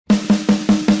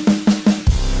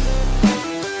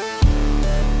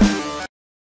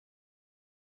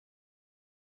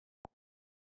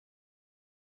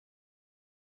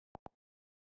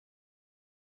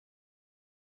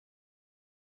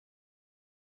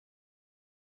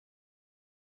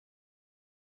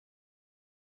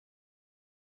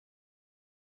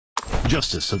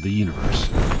Justice of the universe.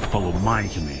 Follow my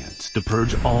commands to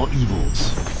purge all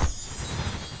evils.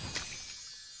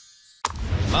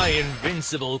 My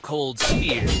invincible cold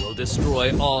spear will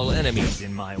destroy all enemies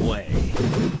in my way.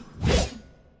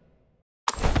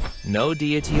 No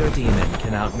deity or demon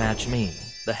can outmatch me,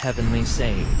 the heavenly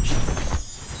sage.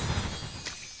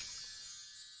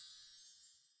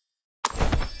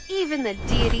 Even the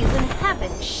deities in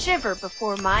heaven shiver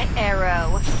before my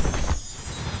arrow.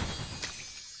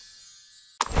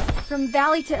 From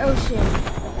valley to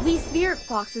ocean, we spirit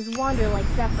foxes wander like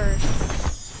zephyrs.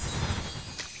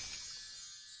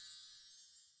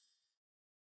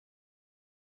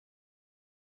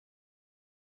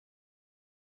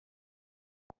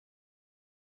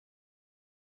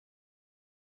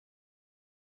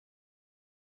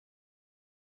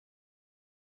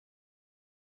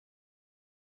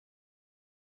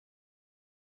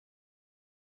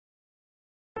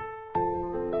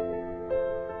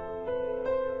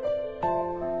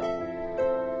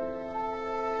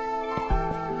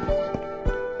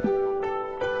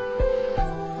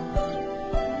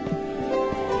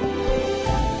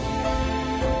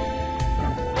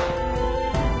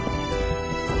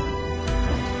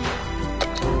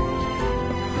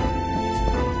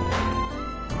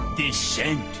 This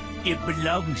scent, it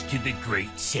belongs to the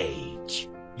Great Sage.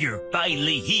 You're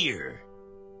finally here.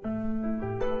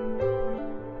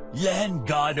 Land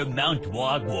God of Mount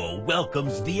Wagwo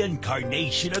welcomes the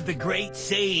incarnation of the Great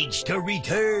Sage to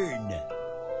return.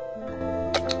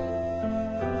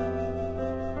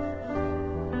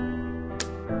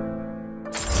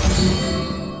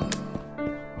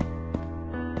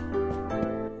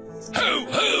 Ho,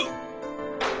 ho!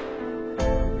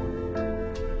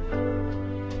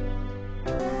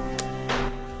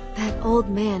 Old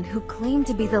man who claimed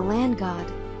to be the land god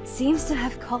seems to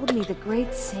have called me the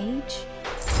Great Sage.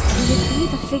 Would it be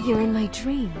the figure in my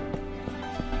dream?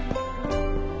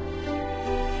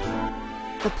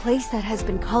 The place that has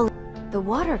been called the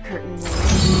water curtain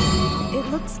room. It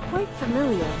looks quite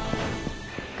familiar.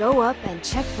 Go up and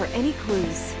check for any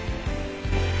clues.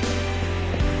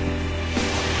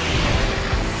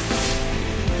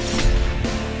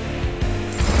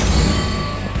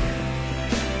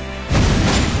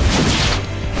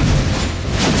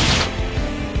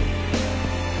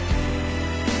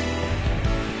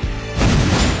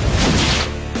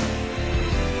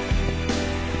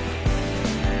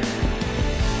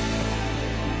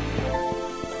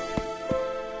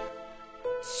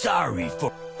 Sorry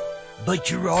for... But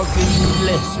you're already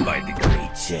blessed by the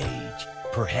Great Sage.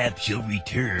 Perhaps you'll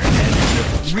return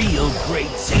as the real Great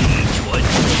Sage one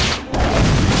day.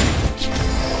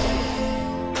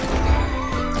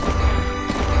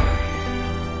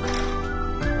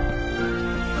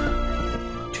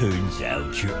 Turns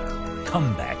out you'll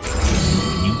come back again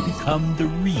when you become the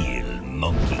real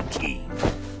Monkey King.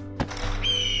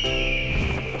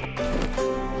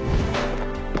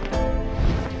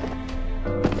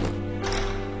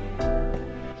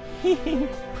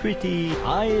 Pretty,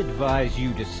 I advise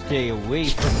you to stay away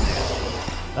from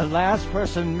this. The last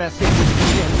person messing with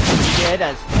me is dead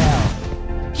as hell.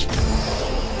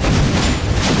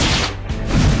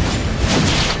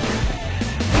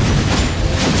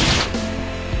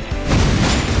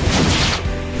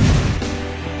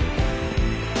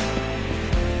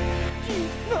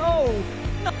 No!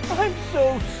 I'm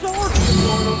so sorry,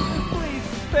 Immortal. Please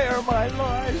spare my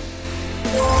life.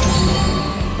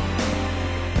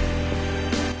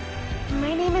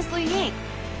 My name is Lu Ying.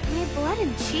 My blood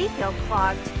and chi feel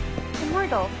clogged.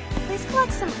 Immortal, please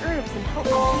collect some herbs and help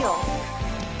me heal.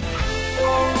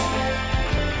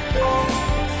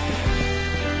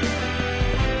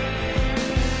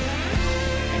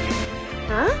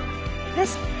 Huh?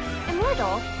 This...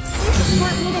 Immortal, please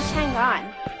escort me to Chang'an.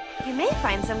 You may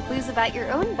find some clues about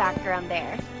your own background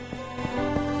there.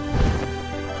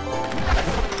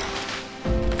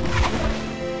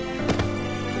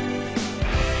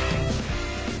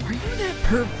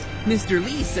 Mr.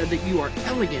 Lee said that you are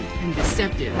elegant and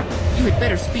deceptive. You had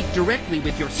better speak directly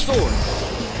with your sword.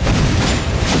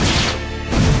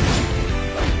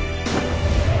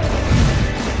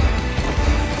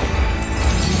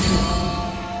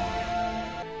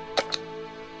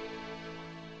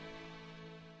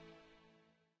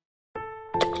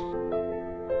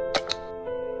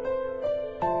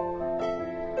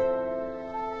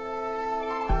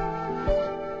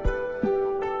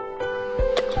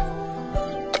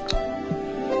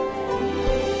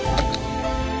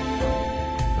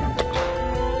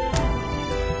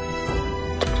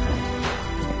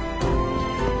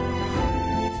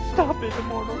 Stop it,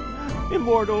 Immortal.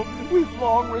 Immortal, we've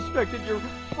long respected your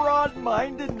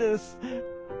broad-mindedness.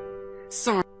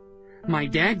 Sorry. My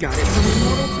dad got it from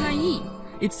Immortal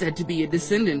Tai. It's said to be a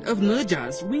descendant of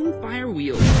Nuja's winged fire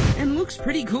wheel, and looks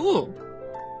pretty cool.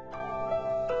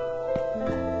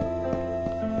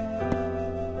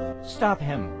 Stop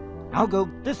him. I'll go.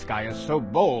 This guy is so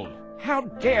bold. How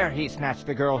dare he snatch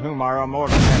the girl whom our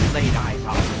immortal has laid eyes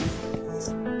on?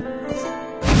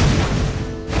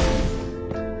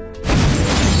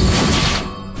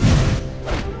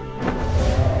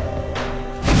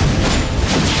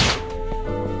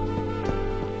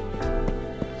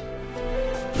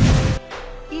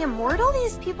 The immortal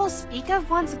these people speak of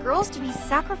wants girls to be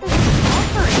sacrificial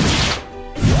offerings.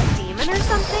 Is he a demon or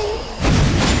something?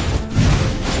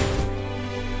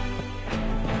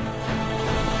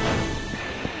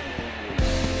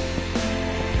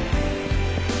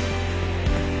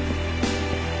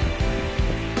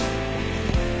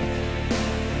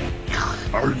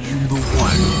 Are you the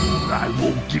one? I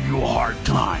won't give you a hard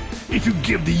time if you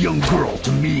give the young girl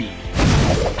to me.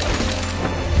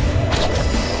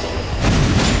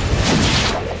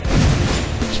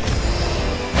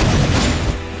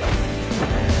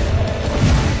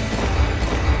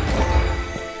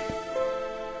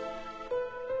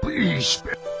 Please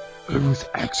spare. I was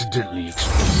accidentally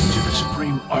exposed to the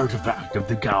supreme artifact of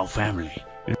the Gao family.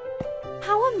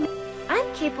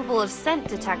 I'm capable of scent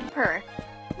detect per.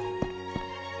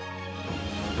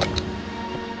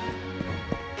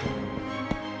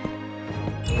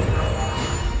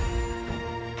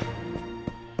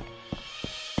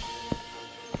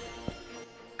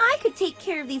 I could take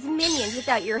care of these minions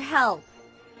without your help.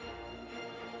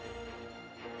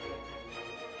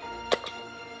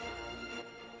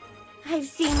 I've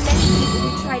seen many people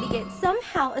who try to get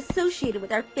somehow associated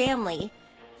with our family.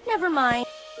 Never mind.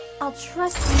 I'll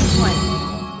trust you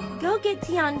once. Go get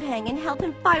Tianpeng and help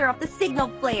him fire off the signal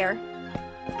flare.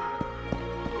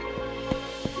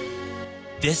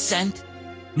 This scent?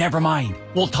 Never mind.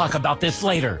 We'll talk about this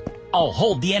later. I'll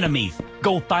hold the enemies.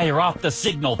 Go fire off the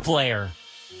signal flare.